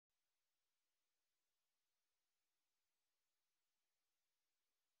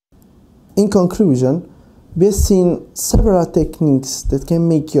In conclusion, we have seen several techniques that can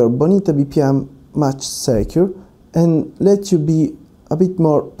make your Bonita BPM much secure and let you be a bit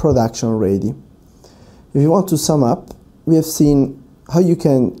more production ready. If you want to sum up, we have seen how you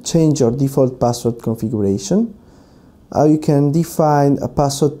can change your default password configuration, how you can define a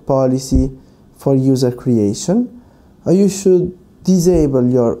password policy for user creation, how you should disable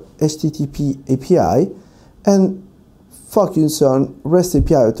your HTTP API, and focus on REST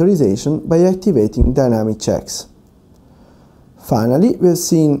API authorization by activating dynamic checks. Finally, we have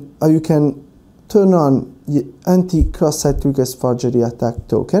seen how you can turn on the anti-cross-site request forgery attack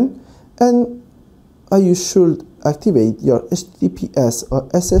token and how you should activate your HTTPS or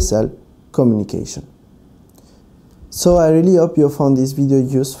SSL communication. So I really hope you found this video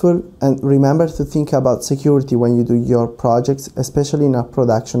useful, and remember to think about security when you do your projects, especially in a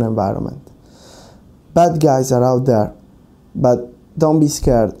production environment. Bad guys are out there, but don't be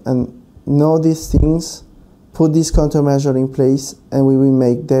scared and know these things, put this countermeasure in place, and we will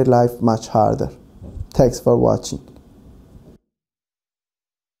make their life much harder. Thanks for watching.